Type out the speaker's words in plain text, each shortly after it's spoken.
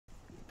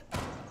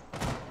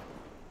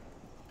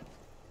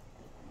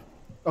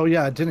Oh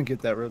yeah, I didn't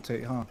get that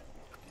rotate, huh?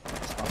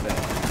 That's not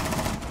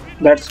bad.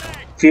 That's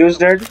Fuse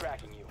dead.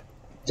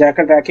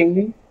 Jackal tracking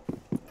me.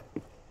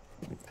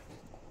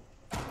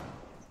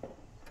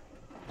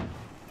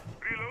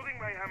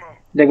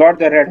 They got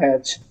the red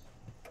hatch.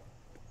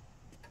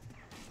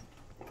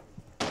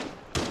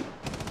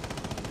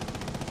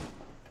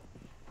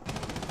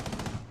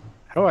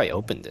 How do I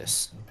open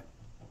this?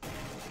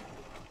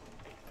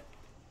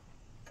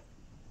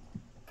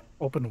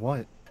 Open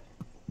what?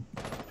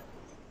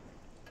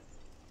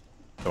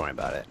 Don't worry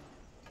about it.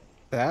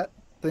 That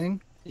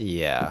thing?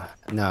 Yeah.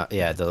 No,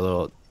 yeah, the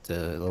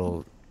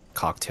little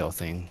cocktail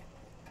thing.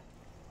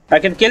 I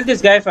can kill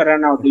this guy if I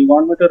run out. Do you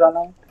want me to run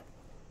out?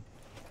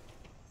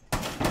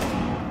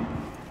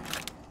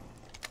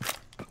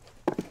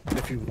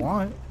 If you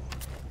want.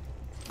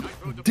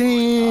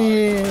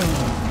 Damn!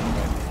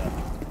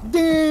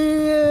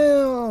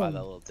 Damn! By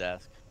that little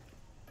desk.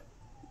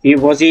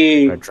 Was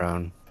he? Or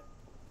drone.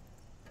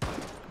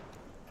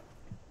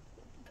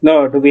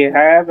 No, do we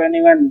have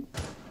anyone?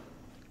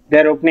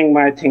 They're opening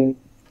my thing.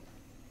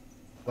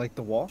 Like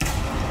the wall?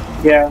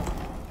 Yeah.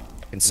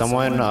 Can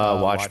someone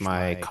watch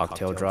my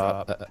cocktail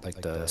drop?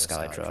 Like the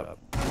skylight drop.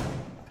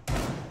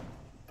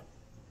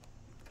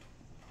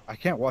 I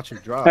can't watch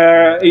it drop.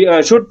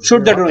 Shoot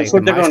the drone.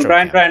 Shoot the drone.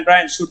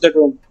 Brian, shoot the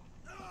drone.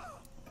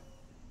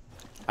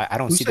 I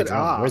don't Who see the said,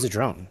 drone. ah? Where's the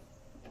drone?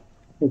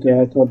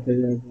 Okay, I thought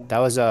they. That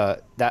was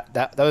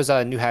that was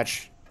a new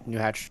hatch. New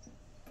hatch.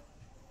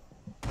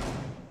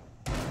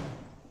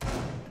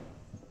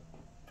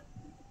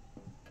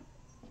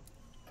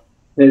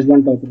 There's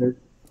one top of it.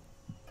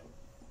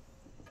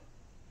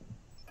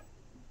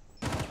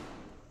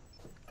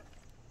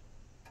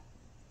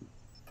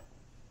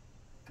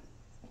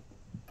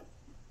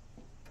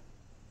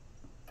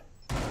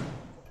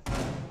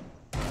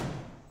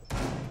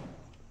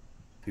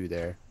 Two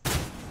there.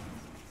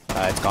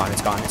 It's gone.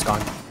 It's gone. It's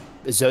gone.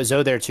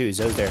 Zo there too.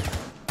 Zo's there.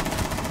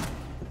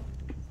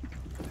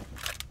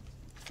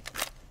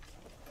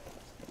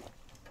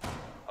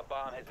 A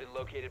bomb has been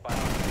located by.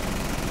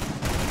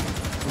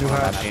 New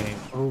hatch. Happening.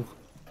 Oh,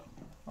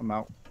 I'm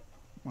out.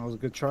 That was a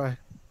good try.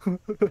 50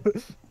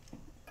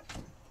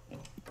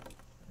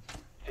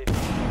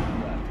 seconds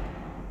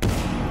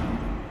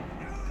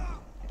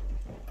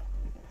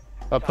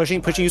left.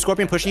 Pushing you,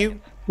 Scorpion, pushing you.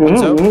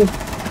 Zo.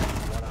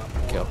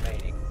 Kill.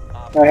 Remaining.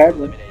 Op I had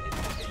one. eliminated.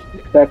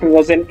 That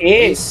was an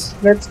ace.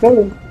 Let's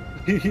go.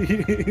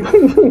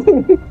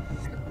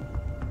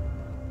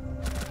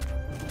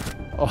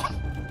 Oh.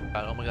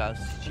 Oh my gosh,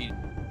 cheating.